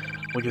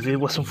 What you did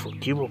was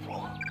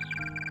unforgivable.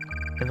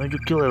 I know you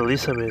killed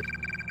Elizabeth,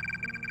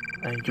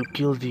 and you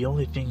killed the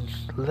only thing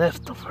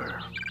left of her.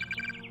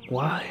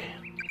 Why?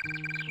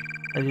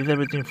 I did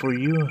everything for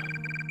you.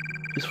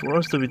 It's for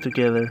us to be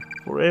together,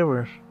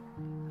 forever.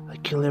 I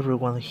killed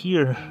everyone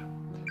here.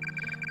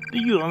 Do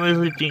you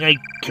honestly think I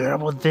care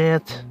about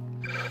that?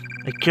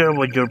 I care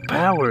about your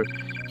power,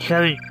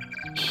 having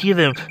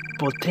hidden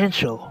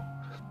potential.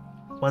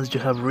 Once you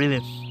have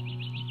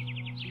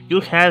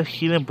you have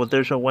hidden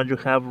potential once you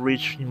have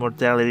reached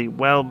immortality.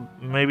 Well,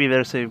 maybe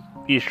there's a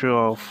issue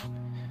of,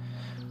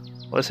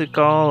 what's it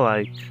called?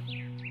 Like,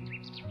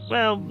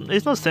 well,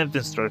 it's not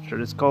sentence structure.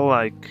 It's called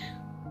like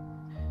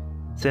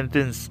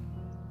sentence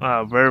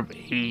verb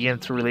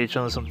agent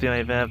relation or something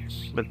like that.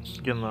 But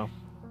you know,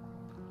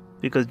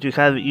 because you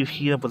have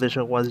hidden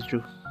potential once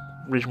you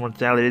reach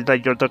mortality. It's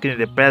like you're talking in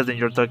the past and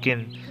you're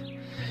talking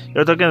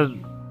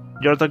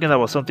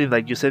about something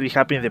like you said it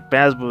happened in the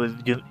past, but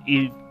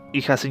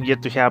it hasn't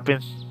yet to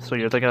happen. So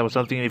you're talking about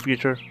something in the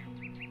future.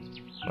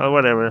 Well,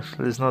 whatever.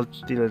 Let's not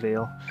deal a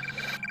deal.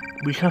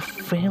 You have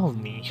failed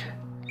me.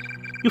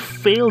 You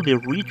failed the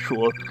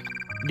ritual.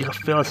 You have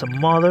failed as a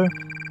mother,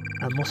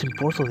 and most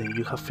importantly,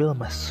 you have failed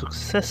my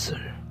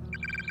successor.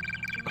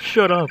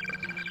 Shut up.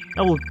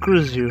 I will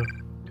curse you.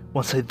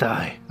 Once I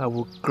die, I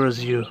will curse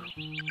you.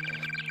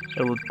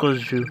 I will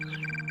curse you,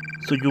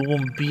 so you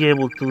won't be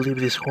able to leave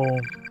this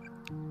home.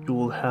 You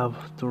will have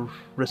to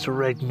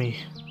resurrect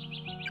me.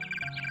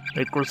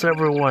 I curse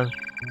everyone.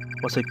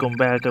 Once I come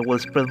back, I will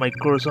spread my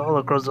curse all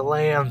across the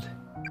land.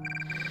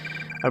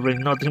 I bring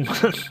nothing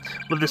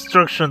but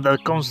destruction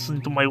that comes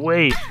into my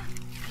way.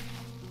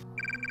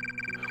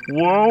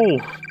 Whoa!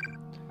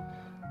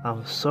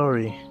 I'm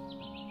sorry.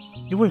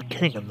 You were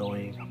getting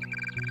annoying.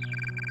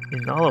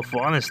 In all of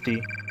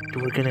honesty,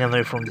 you were getting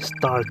annoying from the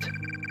start.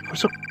 You were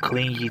so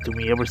clingy to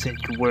me ever since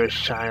you were a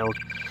child.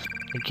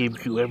 I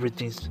gave you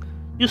everything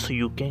just so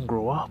you can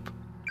grow up.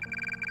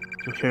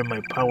 You hear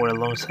my power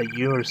alongside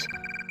yours,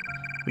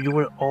 but you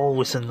were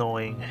always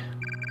annoying.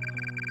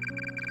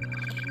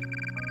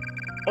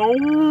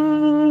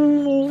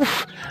 Oh!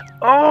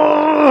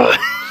 Oh!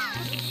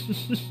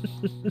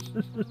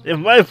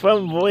 Am I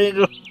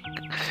fanboying?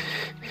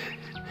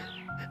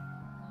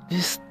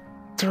 This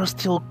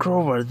trusty old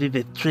crowbar did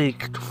the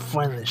trick to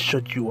finally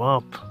shut you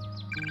up.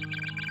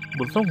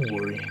 But don't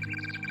worry,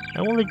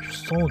 I won't let your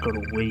soul go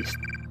to waste.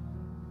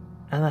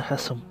 Anna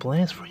has some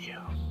plans for you.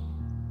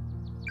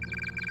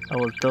 I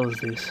will tell us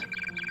this.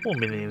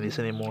 Won't be needing this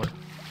anymore.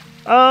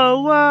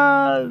 Oh,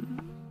 what?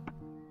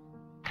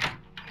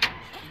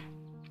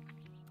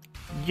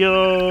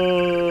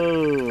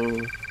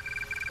 Yo!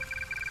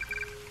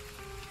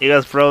 It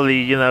was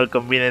probably,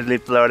 conveniently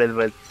plotted,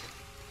 but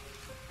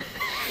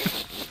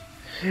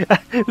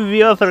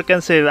the author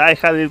can say that I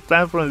had it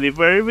planned from the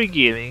very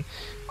beginning,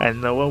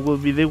 and no one will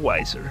be the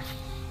wiser.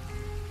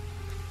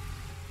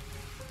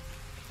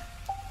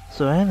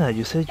 So Anna,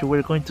 you said you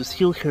were going to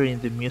seal her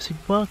in the music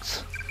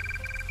box?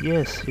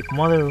 Yes, if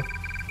Mother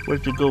were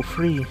to go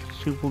free,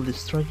 she will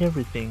destroy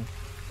everything.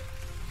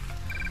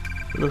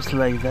 Looks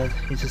like that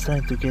it's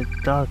starting to get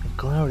dark and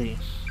cloudy.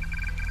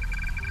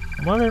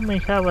 Mother may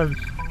have a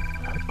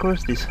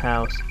curse this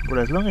house, but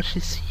as long as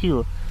she's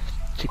healed,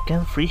 she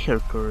can't free her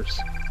curse.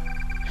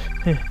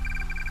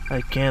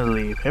 I can't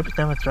leave. Every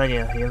time I try,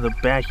 I end up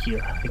back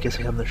here. I guess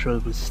I have no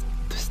choice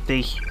but to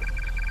stay here.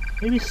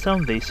 Maybe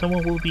someday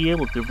someone will be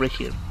able to break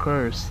her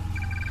curse.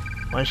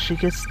 Once she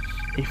gets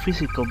a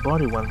physical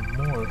body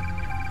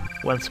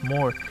once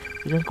more,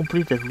 we can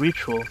complete that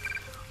ritual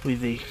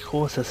with the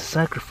host as a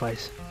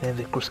sacrifice, then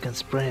the curse can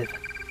spread.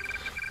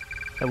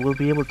 I will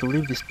be able to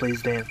leave this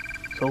place then,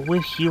 so I'll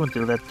wait here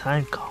until that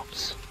time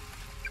comes.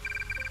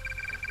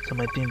 Some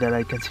might think that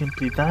I can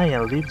simply die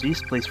and leave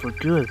this place for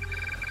good,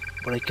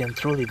 but I can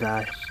truly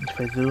die.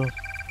 If I do,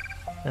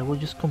 I will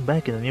just come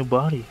back in a new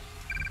body.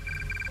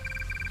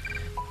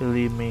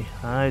 Believe me,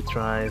 I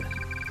tried.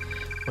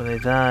 When I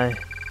die,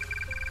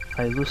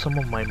 I lose some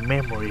of my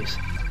memories.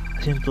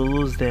 I seem to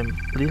lose them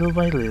little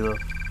by little.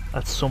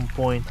 At some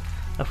point,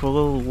 I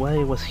forgot why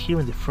I was here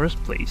in the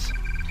first place.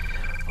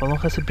 How long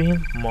has it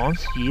been?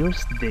 Months?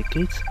 Years?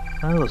 Decades?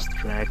 I lost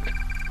track.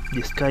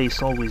 The sky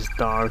is always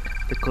dark.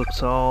 The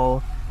clocks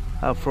all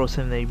have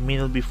frozen a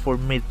minute before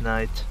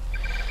midnight.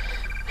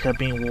 I have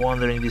been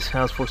wandering this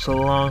house for so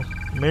long,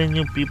 meeting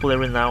new people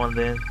every now and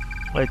then,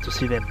 only to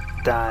see them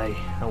die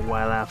a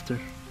while after.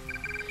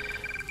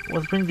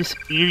 What brings these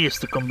idiots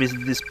to come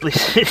visit this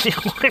place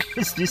anyway? What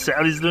is this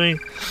Alice doing?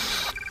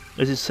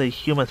 This is a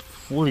human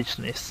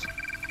foolishness.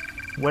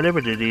 Whatever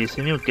it is,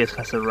 a new guest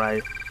has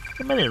arrived.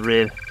 A man in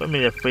red,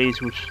 familiar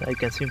face which I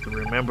can seem to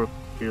remember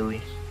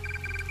clearly.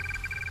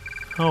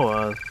 Oh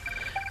well.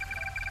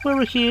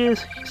 Whoever he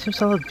is, he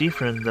seems a lot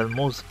different than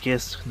most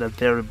guests that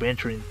dare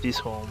venture in this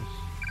home.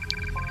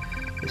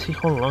 Let's see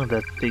how long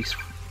that takes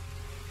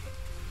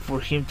for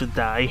him to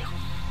die.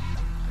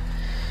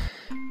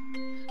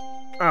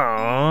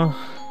 Oh,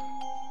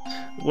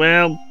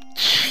 well,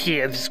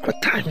 shit, what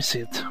time is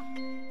it?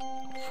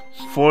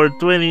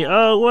 4:20.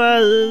 Oh,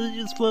 well,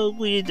 you smoke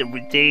weed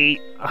every day.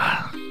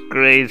 Ah,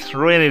 great,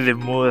 ruining the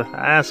mood,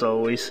 as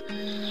always.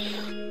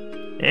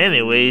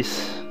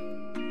 Anyways,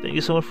 Thank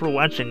you so much for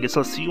watching. Guess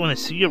I'll see you when I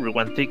see you,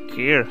 everyone. Take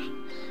care.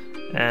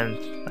 And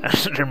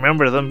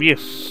remember, don't be a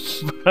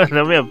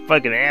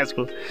fucking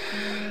asshole.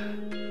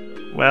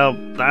 Well,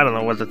 I don't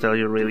know what to tell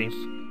you, really.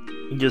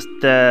 Just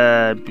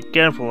be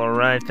careful,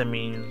 alright? I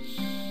mean,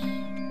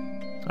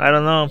 I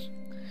don't know.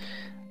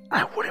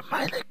 I wouldn't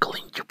mind I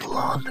cleaned you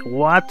blonde.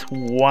 What?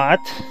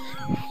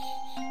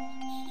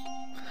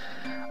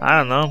 I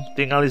don't know.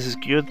 Think Alice is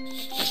cute.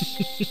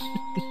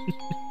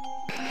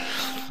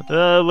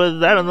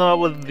 But I don't know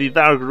about the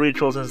dark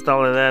rituals and stuff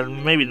like that.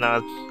 Maybe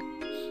not.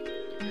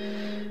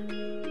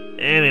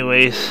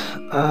 Anyways,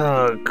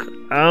 I'm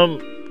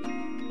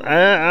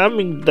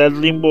in that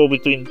limbo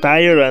between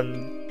tired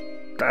and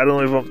I don't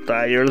know if I'm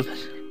tired.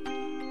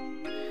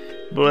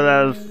 But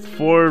at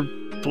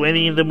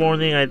 4:20 in the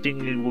morning, I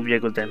think it will be a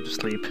good time to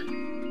sleep.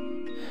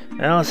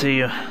 And I'll see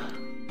you.